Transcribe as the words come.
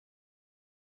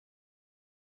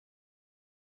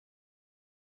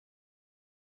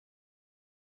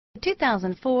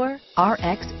2004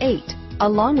 RX-8.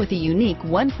 Along with a unique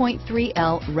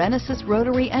 1.3L Renesas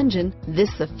rotary engine, this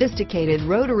sophisticated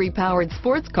rotary-powered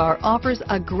sports car offers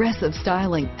aggressive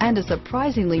styling and a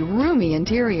surprisingly roomy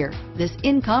interior. This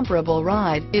incomparable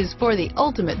ride is for the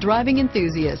ultimate driving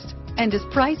enthusiast and is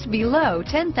priced below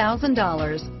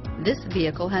 $10,000. This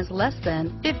vehicle has less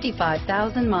than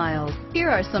 55,000 miles.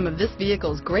 Here are some of this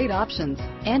vehicle's great options: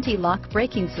 anti-lock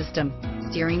braking system,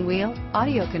 steering wheel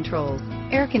audio controls,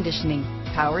 air conditioning,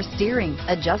 power steering,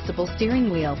 adjustable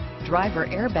steering wheel, driver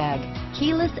airbag,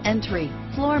 keyless entry,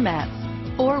 floor mats,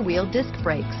 four-wheel disc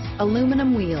brakes,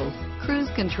 aluminum wheels, cruise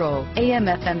control,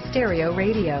 AM/FM stereo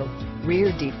radio,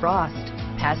 rear defrost,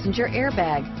 passenger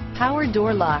airbag, power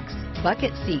door locks,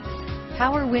 bucket seats,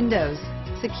 power windows,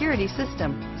 security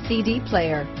system, CD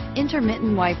player,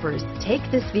 intermittent wipers. Take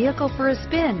this vehicle for a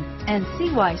spin and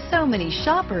see why so many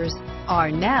shoppers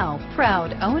are now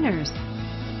proud owners.